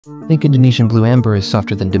Think Indonesian blue amber is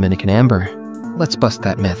softer than Dominican amber? Let's bust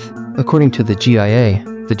that myth. According to the GIA,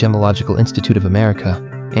 the Gemological Institute of America,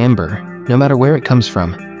 amber, no matter where it comes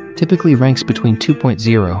from, typically ranks between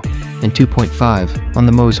 2.0 and 2.5 on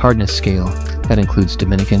the Mohs hardness scale. That includes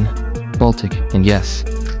Dominican, Baltic, and yes,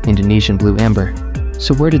 Indonesian blue amber.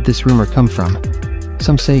 So where did this rumor come from?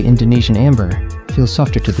 Some say Indonesian amber feels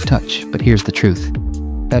softer to the touch, but here's the truth.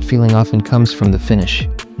 That feeling often comes from the finish,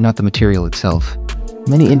 not the material itself.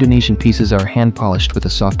 Many Indonesian pieces are hand-polished with a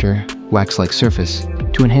softer, wax-like surface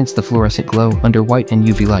to enhance the fluorescent glow under white and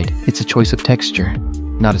UV light. It's a choice of texture,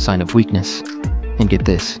 not a sign of weakness. And get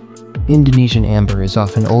this, Indonesian amber is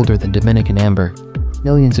often older than Dominican amber,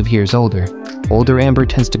 millions of years older. Older amber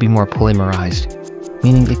tends to be more polymerized,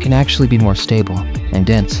 meaning it can actually be more stable and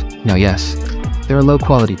dense. Now yes, there are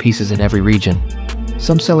low-quality pieces in every region.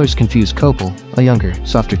 Some sellers confuse copal, a younger,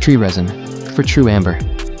 softer tree resin, for true amber.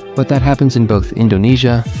 But that happens in both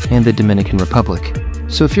Indonesia and the Dominican Republic.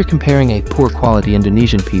 So if you're comparing a poor quality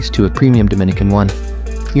Indonesian piece to a premium Dominican one,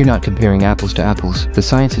 you're not comparing apples to apples. The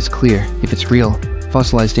science is clear. If it's real,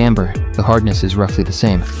 fossilized amber, the hardness is roughly the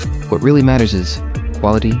same. What really matters is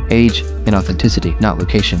quality, age, and authenticity, not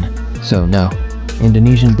location. So no,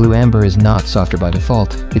 Indonesian blue amber is not softer by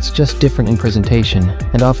default. It's just different in presentation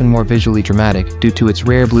and often more visually dramatic due to its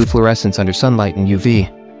rare blue fluorescence under sunlight and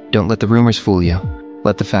UV. Don't let the rumors fool you.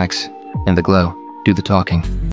 Let the facts and the glow do the talking.